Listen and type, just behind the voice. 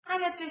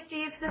Mr.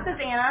 Steves. This is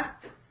Anna.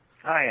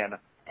 Hi, Anna.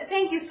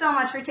 Thank you so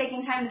much for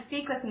taking time to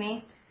speak with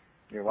me.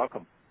 You're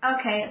welcome.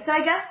 Okay, so I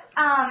guess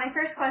my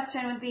first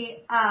question would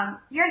be,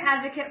 you're an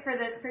advocate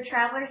for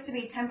travelers to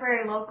be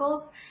temporary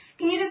locals.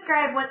 Can you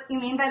describe what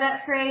you mean by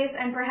that phrase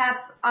and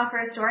perhaps offer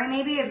a story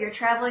maybe of your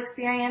travel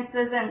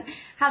experiences and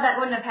how that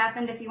wouldn't have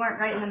happened if you weren't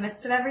right in the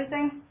midst of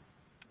everything?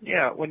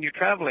 Yeah, when you're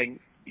traveling,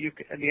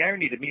 and the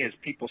irony to me is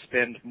people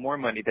spend more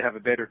money to have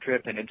a better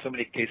trip, and in so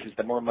many cases,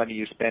 the more money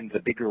you spend, the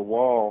bigger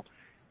wall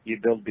you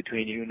build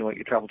between you and what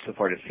you traveled so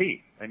far to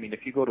see. I mean,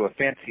 if you go to a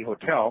fancy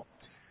hotel,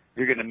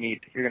 you're going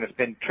to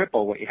spend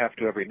triple what you have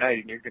to every night,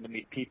 and you're going to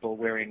meet people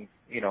wearing,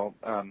 sort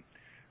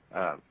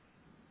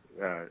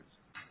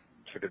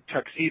of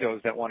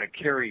tuxedos that want to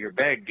carry your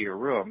bag to your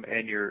room,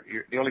 and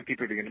the only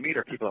people you're going to meet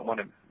are people that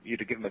want you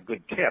to give them a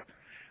good tip.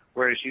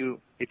 Whereas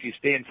if you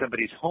stay in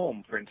somebody's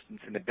home, for instance,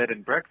 in a bed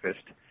and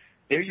breakfast,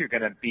 there you're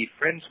going to be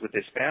friends with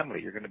this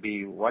family. You're going to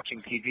be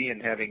watching TV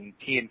and having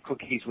tea and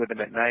cookies with them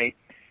at night.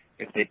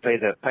 If they play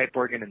the pipe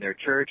organ in their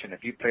church, and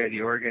if you play the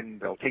organ,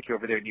 they'll take you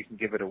over there and you can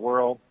give it a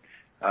whirl.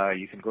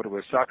 You can go to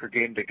a soccer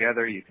game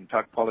together. You can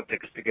talk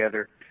politics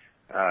together.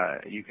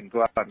 You can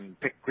go out and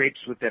pick grapes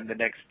with them the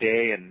next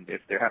day, and if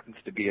there happens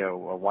to be a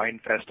wine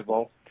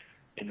festival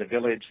in the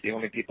village, the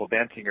only people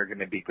dancing are going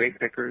to be grape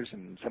pickers,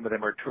 and some of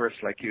them are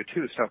tourists like you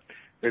too. So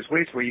there's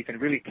ways where you can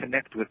really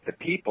connect with the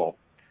people.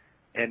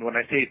 And when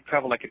I say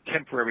travel like a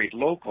temporary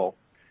local,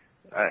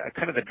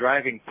 kind of the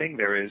driving thing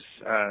there is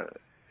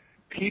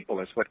people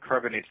is what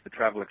carbonates the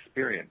travel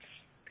experience.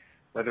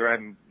 Whether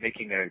I'm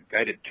making a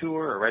guided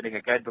tour or writing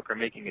a guidebook or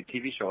making a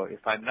TV show,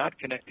 if I'm not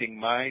connecting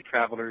my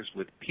travelers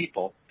with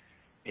people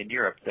in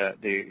Europe, the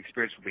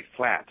experience will be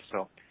flat.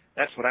 So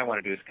that's what I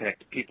want to do, is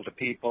connect people to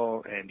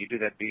people, and you do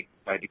that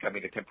by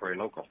becoming a temporary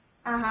local.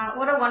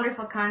 What a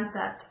wonderful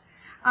concept.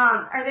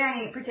 Are there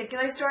any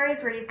particular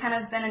stories where you've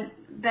kind of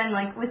been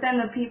like within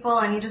the people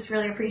and you just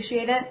really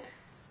appreciate it?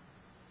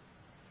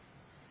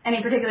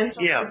 Any particular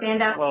stories that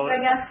stand out to you, I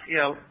guess?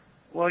 Yeah.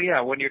 Well,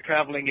 yeah, when you're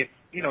traveling,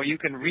 you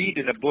can read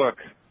in a book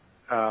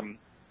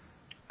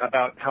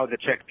about how the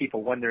Czech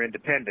people won their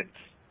independence.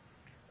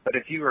 But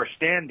if you are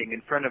standing in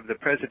front of the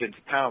president's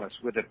palace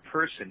with a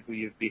person who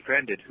you've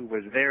befriended who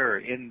was there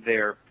in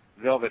their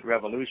Velvet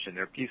Revolution,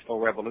 their peaceful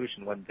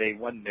revolution when they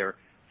won their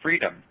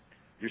freedom,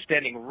 you're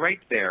standing right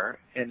there,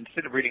 and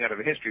instead of reading out of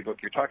a history book,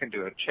 you're talking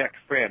to a Czech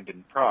friend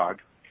in Prague,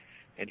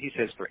 and he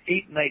says, for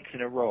 8 nights in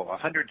a row,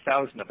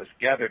 100,000 of us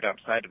gathered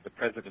outside of the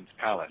president's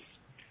palace,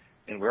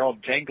 and we're all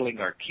jangling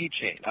our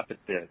keychain up at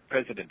the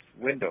president's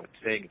window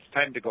saying, it's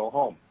time to go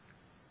home.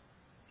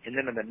 And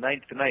then on the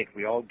 9th night,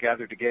 we all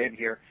gathered again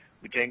here,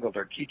 we jangled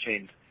our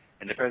keychains,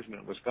 and the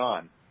president was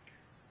gone.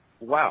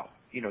 Wow,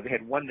 they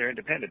had won their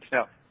independence.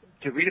 Now,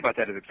 to read about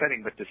that is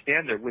exciting, but to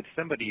stand there with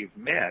somebody you've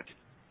met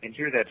and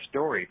hear that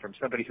story from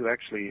somebody who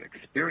actually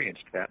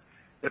experienced that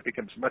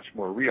becomes much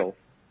more real.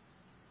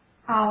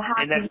 Oh,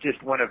 happy. And that's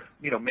just one of,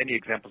 many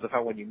examples of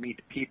how when you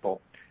meet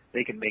people,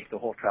 they can make the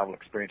whole travel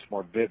experience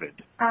more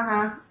vivid.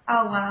 Oh,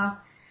 wow.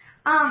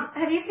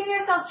 Have you seen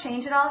yourself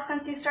change at all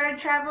since you started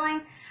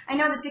traveling? I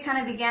know that you kind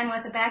of began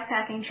with a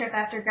backpacking trip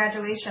after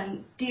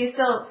graduation. Do you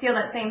still feel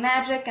that same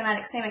magic and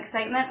that same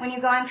excitement when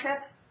you go on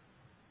trips?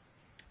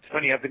 It's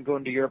funny, I've been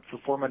going to Europe for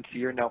 4 months a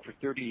year now for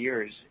 30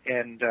 years,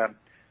 and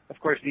of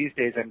course these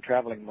days I'm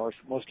traveling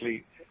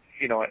mostly,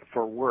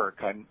 for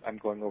work. I'm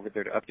going over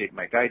there to update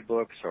my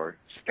guidebooks or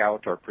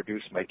scout or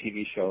produce my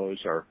TV shows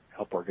or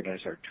help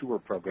organize our tour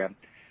program,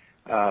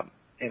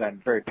 and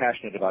I'm very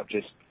passionate about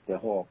just the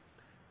whole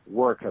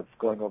work of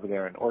going over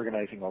there and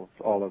organizing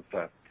all of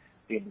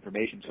the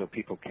information so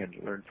people can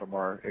learn from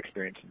our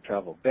experience and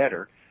travel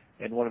better.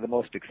 And one of the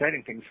most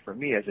exciting things for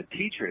me as a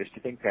teacher is to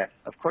think that,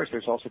 of course,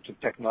 there's all sorts of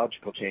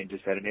technological changes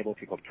that enable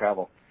people to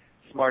travel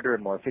smarter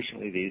and more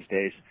efficiently these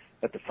days,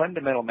 but the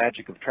fundamental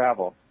magic of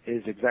travel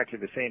is exactly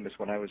the same as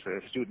when I was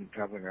a student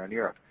traveling around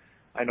Europe.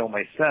 I know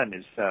my son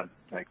is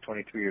like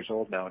 23 years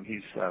old now, and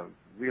he's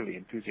really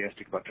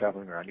enthusiastic about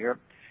traveling around Europe.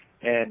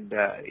 And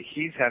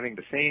he's having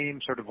the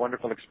same sort of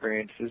wonderful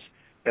experiences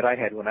that I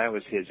had when I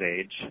was his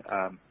age.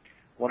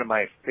 One of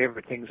my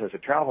favorite things as a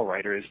travel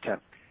writer is to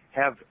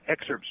have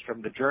excerpts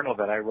from the journal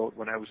that I wrote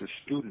when I was a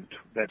student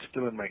that's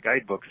still in my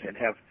guidebooks, and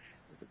have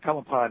come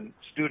upon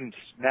students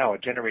now, a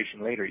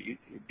generation later,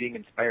 being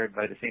inspired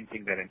by the same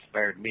thing that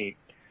inspired me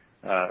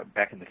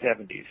back in the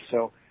 70s.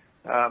 So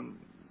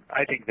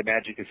I think the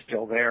magic is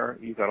still there.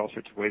 You've got all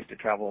sorts of ways to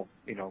travel,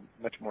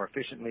 much more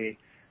efficiently.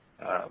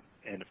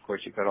 And, of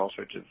course, you've got all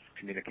sorts of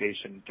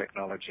communication,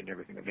 technology, and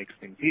everything that makes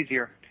things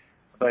easier.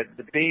 But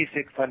the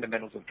basic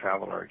fundamentals of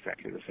travel are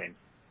exactly the same.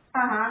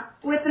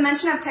 With the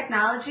mention of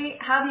technology,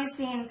 how have you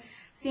seen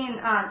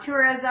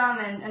tourism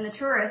and the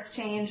tourists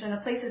change and the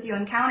places you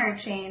encountered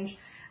change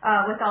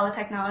with all the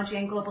technology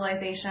and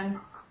globalization?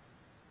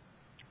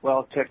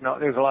 Well,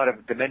 there's a lot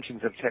of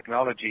dimensions of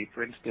technology.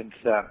 For instance,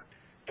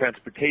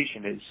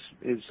 transportation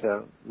is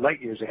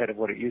light years ahead of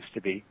what it used to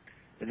be.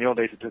 In the old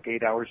days, it took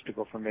 8 hours to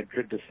go from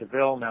Madrid to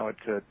Seville. Now it's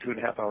a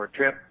 2.5-hour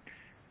trip.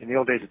 In the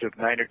old days, it took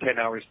 9 or 10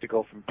 hours to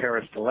go from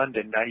Paris to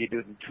London. Now you do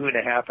it in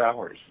 2.5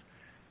 hours.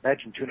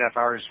 Imagine 2.5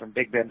 hours from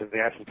Big Ben to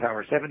the Eiffel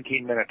Tower,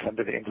 17 minutes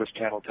under the English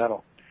Channel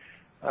Tunnel.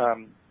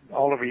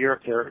 All over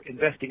Europe, they're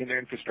investing in their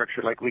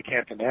infrastructure like we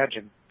can't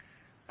imagine.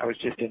 I was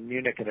just in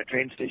Munich at a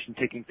train station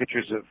taking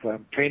pictures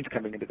of trains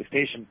coming into the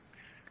station,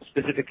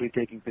 specifically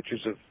taking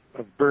pictures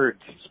of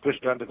birds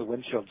squished onto the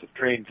windshields of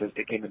trains as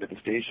they came into the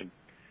station.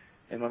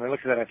 And when I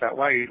looked at that, I thought,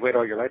 wow, you'd wait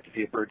all your life to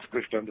see a bird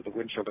squished onto the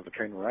windshield of a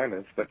train where I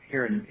live. But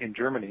here in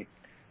Germany,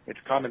 it's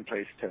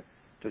commonplace to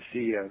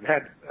see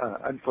that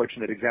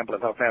unfortunate example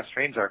of how fast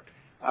trains are.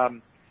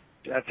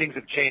 Things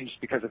have changed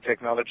because of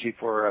technology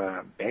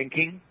for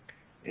banking.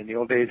 In the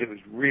old days, it was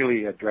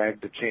really a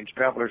drag to change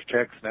traveler's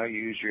checks. Now you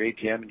use your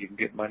ATM and you can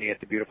get money at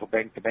the beautiful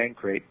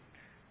bank-to-bank rate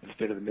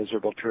instead of the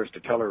miserable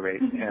tourist-to-teller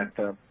rate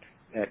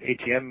at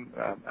ATM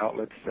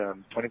outlets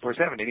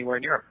 24/7 anywhere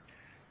in Europe.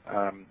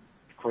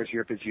 Of course,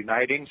 Europe is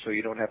uniting, so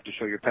you don't have to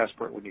show your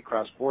passport when you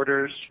cross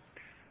borders.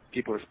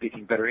 People are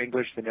speaking better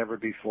English than ever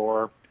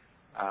before.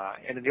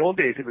 And in the old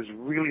days, it was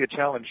really a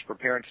challenge for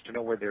parents to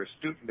know where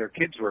their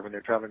kids were when they're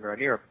traveling around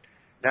Europe.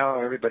 Now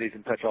everybody's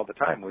in touch all the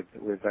time with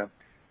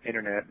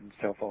internet and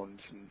cell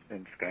phones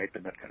and Skype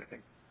and that kind of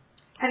thing.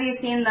 Have you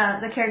seen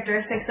the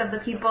characteristics of the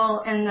people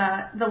and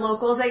the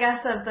locals, I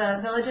guess, of the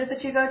villages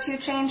that you go to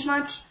change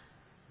much?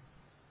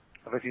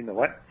 Have I seen the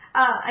what?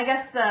 I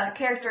guess the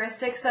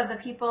characteristics of the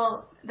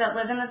people that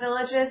live in the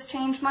villages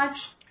change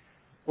much?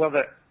 Well,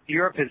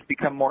 Europe has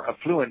become more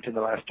affluent in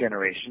the last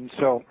generation.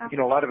 So, a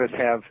lot of us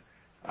have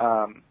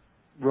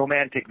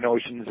romantic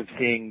notions of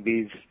seeing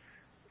these,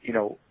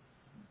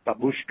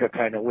 babushka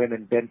kind of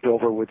women bent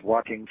over with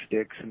walking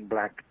sticks and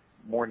black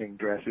mourning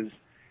dresses.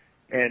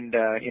 And,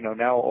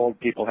 now old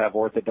people have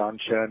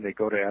orthodontia and they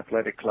go to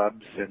athletic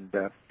clubs and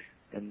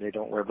they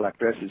don't wear black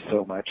dresses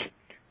so much.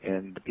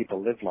 And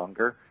people live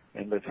longer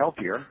and live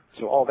healthier.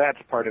 So all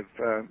that's part of,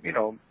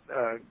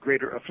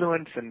 greater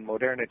affluence and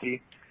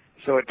modernity.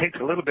 So it takes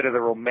a little bit of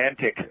the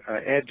romantic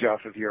edge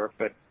off of Europe,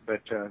 but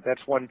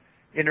that's one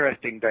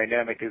interesting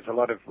dynamic is a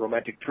lot of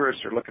romantic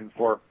tourists are looking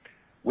for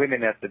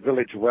women at the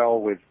village well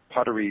with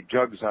pottery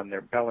jugs on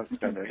their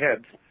balanced on their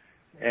heads.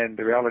 And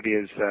the reality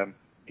is,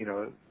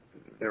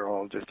 they're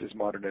all just as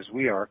modern as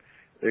we are.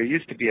 There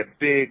used to be a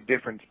big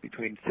difference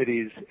between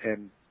cities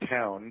and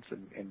towns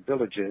and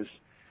villages.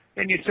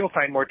 And you still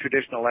find more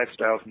traditional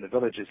lifestyles in the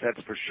villages,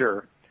 that's for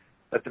sure.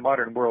 But the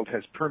modern world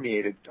has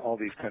permeated all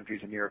these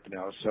countries in Europe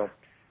now. So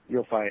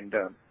you'll find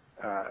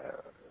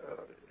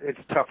it's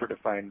tougher to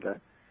find,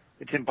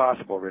 it's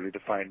impossible really to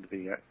find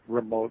the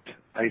remote,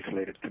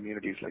 isolated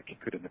communities like you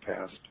could in the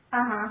past.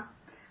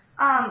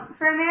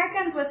 For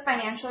Americans with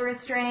financial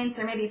restraints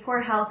or maybe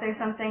poor health or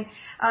something,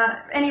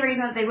 any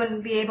reason that they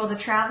wouldn't be able to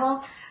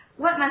travel,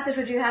 what message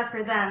would you have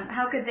for them?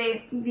 How could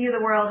they view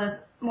the world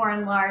as more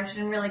enlarged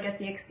and really get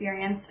the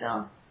experience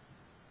still?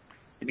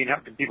 You mean how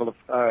can people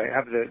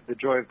have the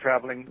joy of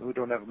traveling who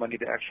don't have money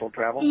to actual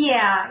travel?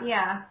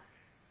 Yeah.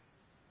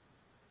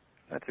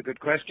 That's a good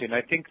question.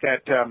 I think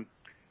that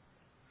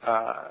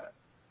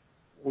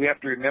we have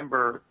to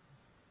remember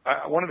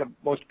one of the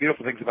most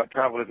beautiful things about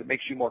travel is it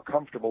makes you more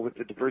comfortable with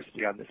the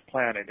diversity on this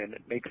planet, and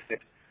it makes it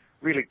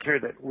really clear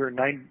that we're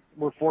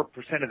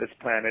 4% of this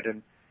planet,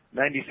 and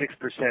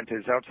 96%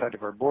 is outside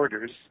of our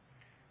borders.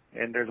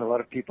 And there's a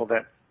lot of people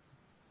that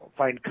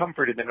find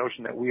comfort in the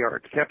notion that we are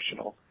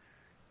exceptional,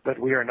 but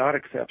we are not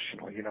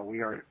exceptional.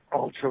 We are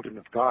all children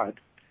of God.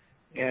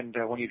 And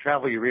when you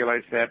travel, you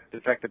realize that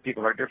the fact that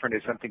people are different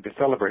is something to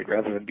celebrate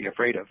rather than be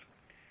afraid of.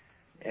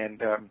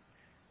 And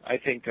I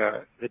think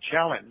the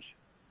challenge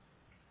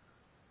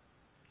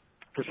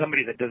for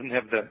somebody that doesn't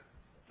have the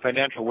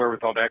financial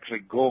wherewithal to actually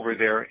go over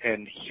there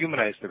and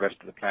humanize the rest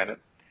of the planet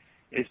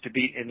is to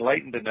be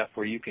enlightened enough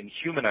where you can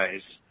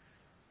humanize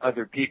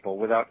other people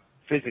without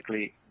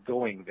physically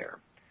going there.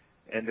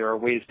 And there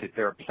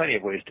are plenty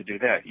of ways to do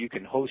that. You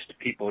can host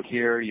people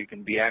here. You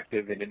can be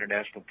active in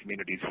international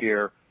communities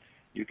here.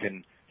 You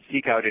can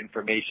seek out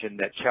information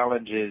that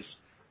challenges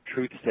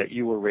truths that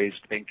you were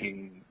raised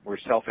thinking were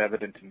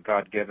self-evident and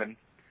God-given.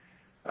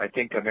 I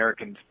think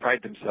Americans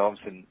pride themselves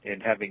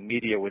in having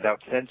media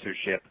without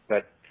censorship,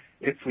 but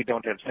if we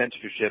don't have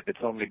censorship,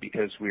 it's only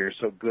because we are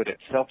so good at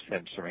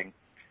self-censoring.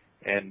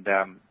 And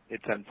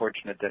it's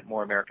unfortunate that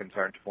more Americans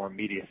aren't more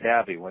media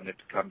savvy when it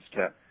comes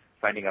to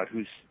finding out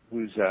who's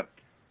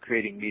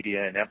creating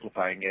media and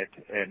amplifying it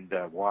and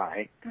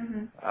why.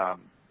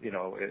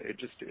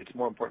 It's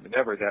more important than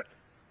ever that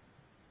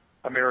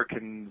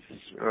Americans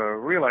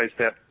realize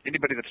that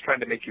anybody that's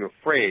trying to make you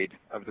afraid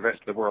of the rest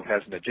of the world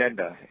has an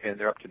agenda, and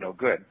they're up to no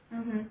good.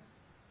 And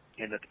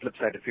that the flip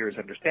side of fear is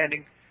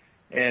understanding.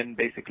 And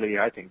basically,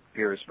 I think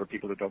fear is for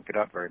people who don't get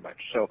out very much.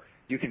 So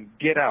you can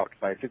get out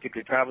by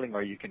physically traveling,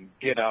 or you can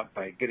get out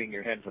by getting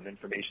your hands on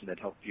information that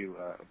helps you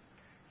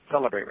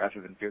celebrate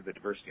rather than fear the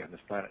diversity on this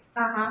planet.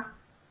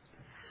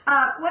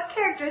 What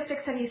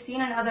characteristics have you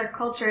seen in other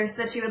cultures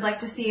that you would like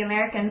to see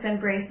Americans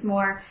embrace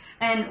more?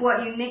 And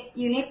what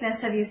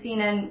uniqueness have you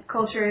seen in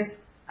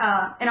cultures,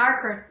 in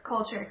our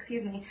culture,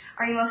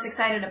 are you most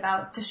excited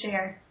about to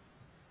share?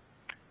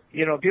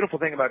 A beautiful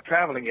thing about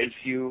traveling is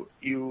you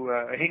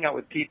hang out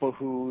with people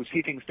who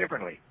see things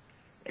differently.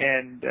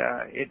 and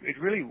it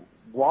really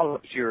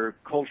wallops your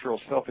cultural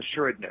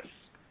self-assuredness.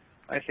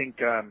 I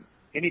think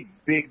any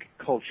big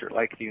culture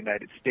like the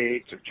United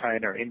States or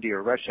China or India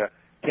or Russia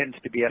tends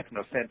to be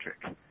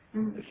ethnocentric.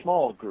 Mm-hmm. The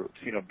small groups,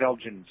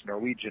 Belgians,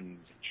 Norwegians,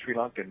 Sri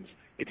Lankans,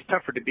 it's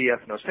tougher to be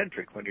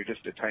ethnocentric when you're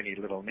just a tiny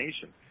little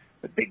nation.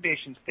 But big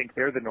nations think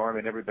they're the norm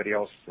and everybody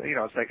else,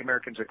 it's like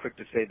Americans are quick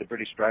to say the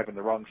British drive on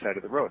the wrong side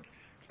of the road.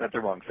 It's not the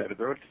wrong side of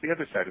the road, it's the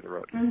other side of the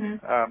road.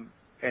 Mm-hmm.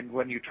 And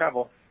when you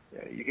travel,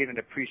 you get an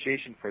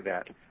appreciation for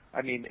that.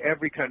 I mean,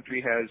 every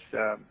country has,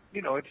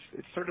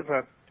 it's sort of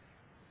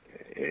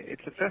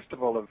it's a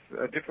festival of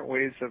different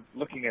ways of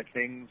looking at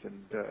things,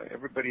 and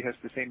everybody has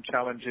the same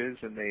challenges,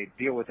 and they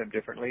deal with them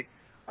differently.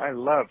 I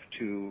love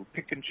to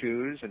pick and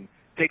choose and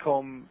take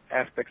home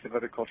aspects of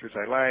other cultures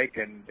I like,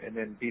 and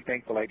then be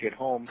thankful I get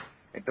home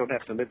and don't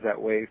have to live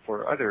that way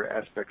for other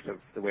aspects of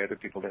the way other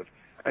people live.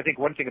 I think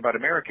one thing about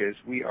America is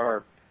we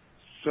are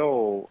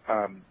so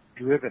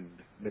driven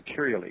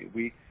materially.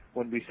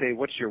 When we say,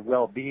 what's your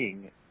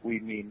well-being, we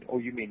mean,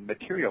 you mean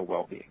material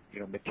well-being.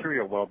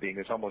 Material well-being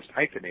is almost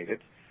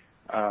hyphenated.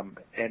 And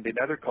in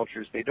other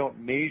cultures, they don't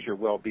measure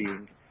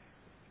well-being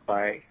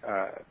by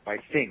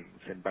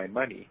things and by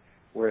money,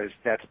 whereas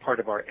that's part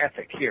of our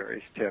ethic here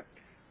is to,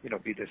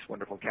 be this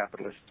wonderful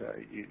capitalist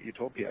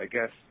utopia, I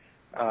guess.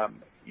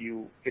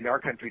 In our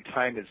country,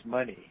 time is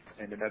money,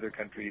 and in other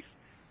countries,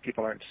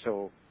 people aren't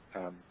so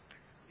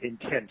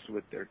intense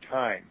with their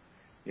time.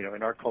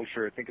 In our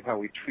culture, think of how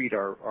we treat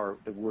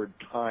the word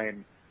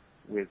time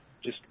with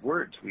just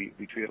words. We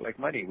treat it like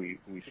money.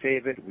 We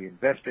save it, we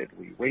invest it,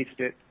 we waste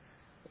it.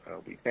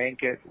 We bank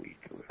it.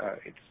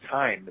 It's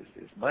time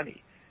is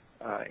money.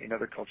 In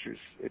other cultures,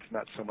 it's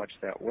not so much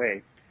that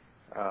way.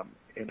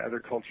 In other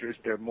cultures,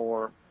 they're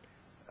more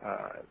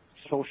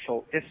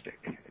socialistic.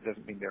 It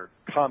doesn't mean they're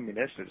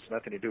communist. It's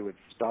nothing to do with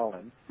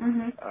Stalin.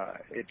 Mm-hmm.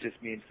 It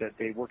just means that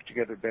they work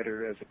together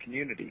better as a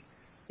community.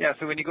 Yeah,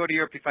 so when you go to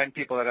Europe, you find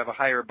people that have a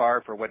higher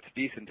bar for what's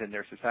decent in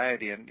their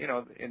society. And,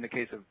 in the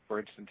case of, for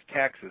instance,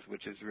 taxes,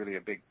 which is really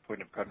a big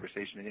point of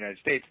conversation in the United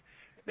States,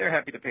 they're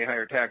happy to pay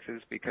higher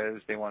taxes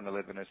because they want to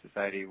live in a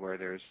society where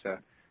there's,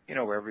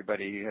 where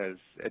everybody has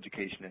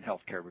education and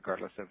health care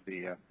regardless of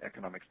the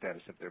economic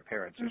status of their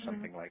parents or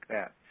something like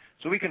that.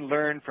 So we can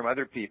learn from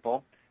other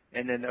people,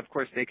 and then, of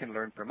course, they can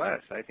learn from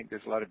us. I think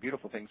there's a lot of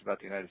beautiful things about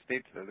the United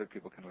States that other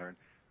people can learn.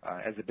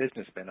 As a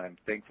businessman, I'm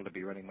thankful to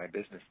be running my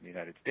business in the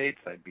United States.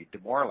 I'd be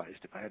demoralized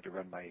if I had to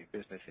run my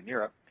business in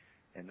Europe,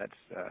 and that's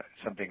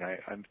something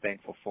I'm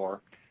thankful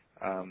for.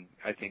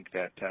 I think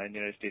that in the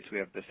United States we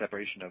have the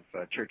separation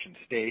of church and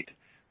state,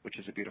 which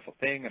is a beautiful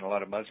thing, and a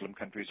lot of Muslim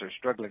countries are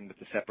struggling with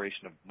the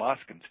separation of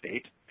mosque and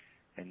state,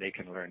 and they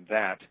can learn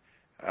that.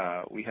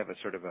 We have a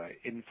sort of a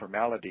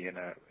informality and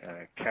a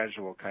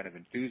casual kind of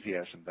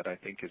enthusiasm that I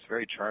think is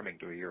very charming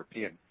to a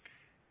European,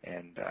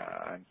 and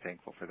I'm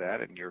thankful for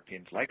that, and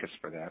Europeans like us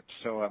for that.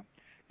 So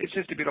it's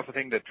just a beautiful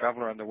thing to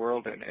travel around the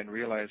world and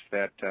realize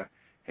that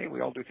hey,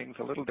 we all do things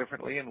a little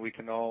differently, and we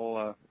can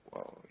all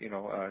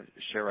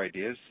share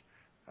ideas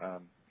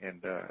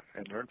and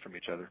learn from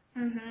each other.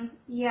 Mm-hmm.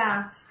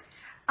 Yeah.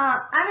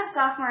 I'm a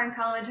sophomore in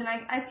college, and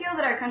I feel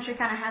that our country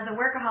kind of has a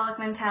workaholic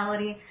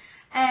mentality.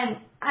 And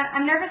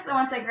I'm nervous that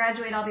once I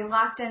graduate, I'll be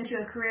locked into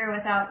a career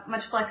without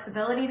much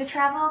flexibility to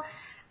travel.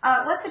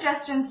 What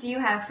suggestions do you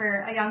have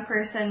for a young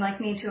person like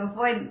me to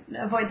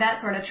avoid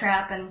that sort of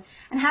trap? And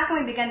how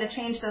can we begin to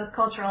change those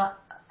cultural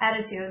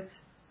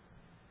attitudes?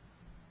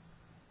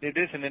 It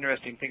is an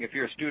interesting thing. If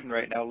you're a student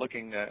right now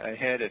looking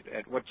ahead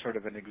at what sort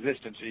of an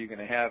existence are you going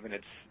to have, and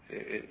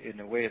in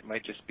a way it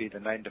might just be the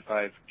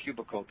 9-to-5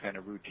 cubicle kind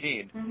of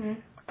routine. Mm-hmm.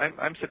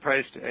 I'm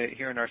surprised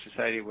here in our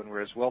society when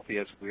we're as wealthy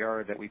as we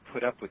are that we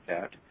put up with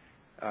that.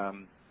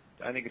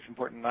 I think it's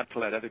important not to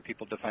let other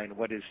people define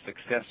what is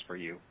success for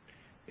you.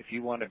 If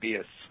you want to be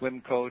a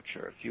swim coach,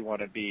 or if you want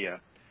to be a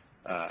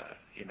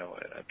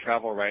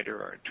travel writer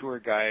or a tour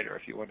guide, or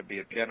if you want to be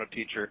a piano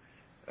teacher,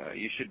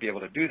 you should be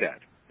able to do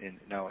that.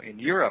 Now, in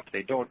Europe,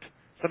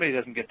 somebody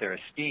doesn't get their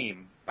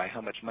esteem by how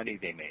much money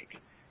they make.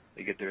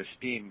 They get their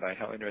esteem by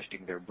how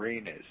interesting their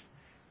brain is.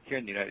 Here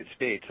in the United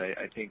States,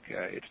 I think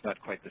it's not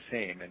quite the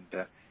same,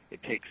 and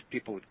it takes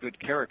people with good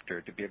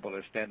character to be able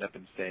to stand up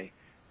and say,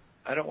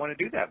 I don't want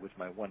to do that with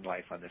my one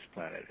life on this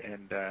planet,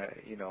 and,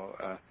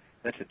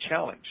 that's a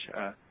challenge.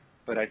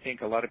 But I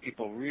think a lot of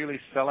people really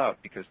sell out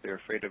because they're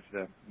afraid of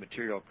the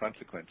material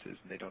consequences,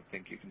 and they don't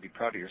think you can be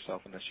proud of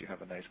yourself unless you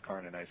have a nice car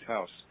and a nice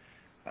house.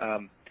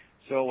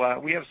 So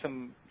we have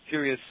some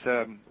serious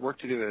work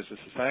to do as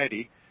a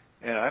society,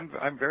 and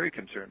I'm very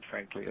concerned,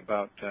 frankly,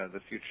 about the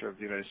future of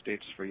the United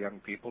States for young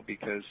people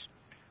because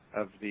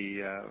of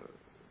the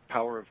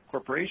power of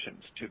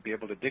corporations to be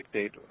able to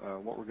dictate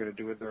what we're going to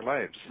do with their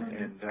lives. Mm-hmm.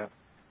 And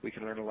we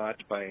can learn a lot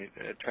by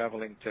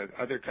traveling to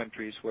other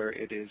countries where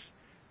it is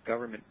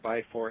government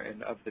by, for,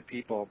 and of the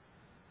people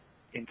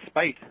in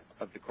spite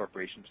of the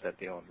corporations that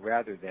they own,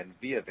 rather than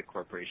via the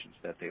corporations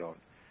that they own.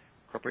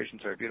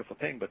 Corporations are a beautiful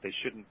thing, but they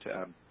shouldn't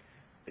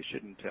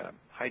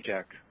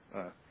hijack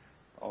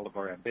all of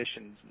our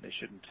ambitions, and they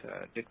shouldn't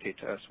dictate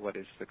to us what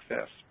is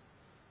success.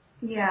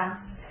 Yeah.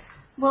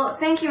 Well,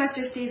 thank you,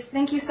 Mr. Steves.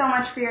 Thank you so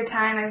much for your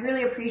time. I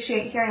really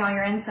appreciate hearing all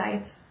your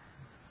insights.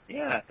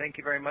 Yeah, thank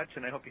you very much,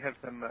 and I hope you have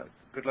some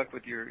good luck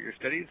with your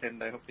studies,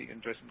 and I hope that you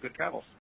enjoy some good travels.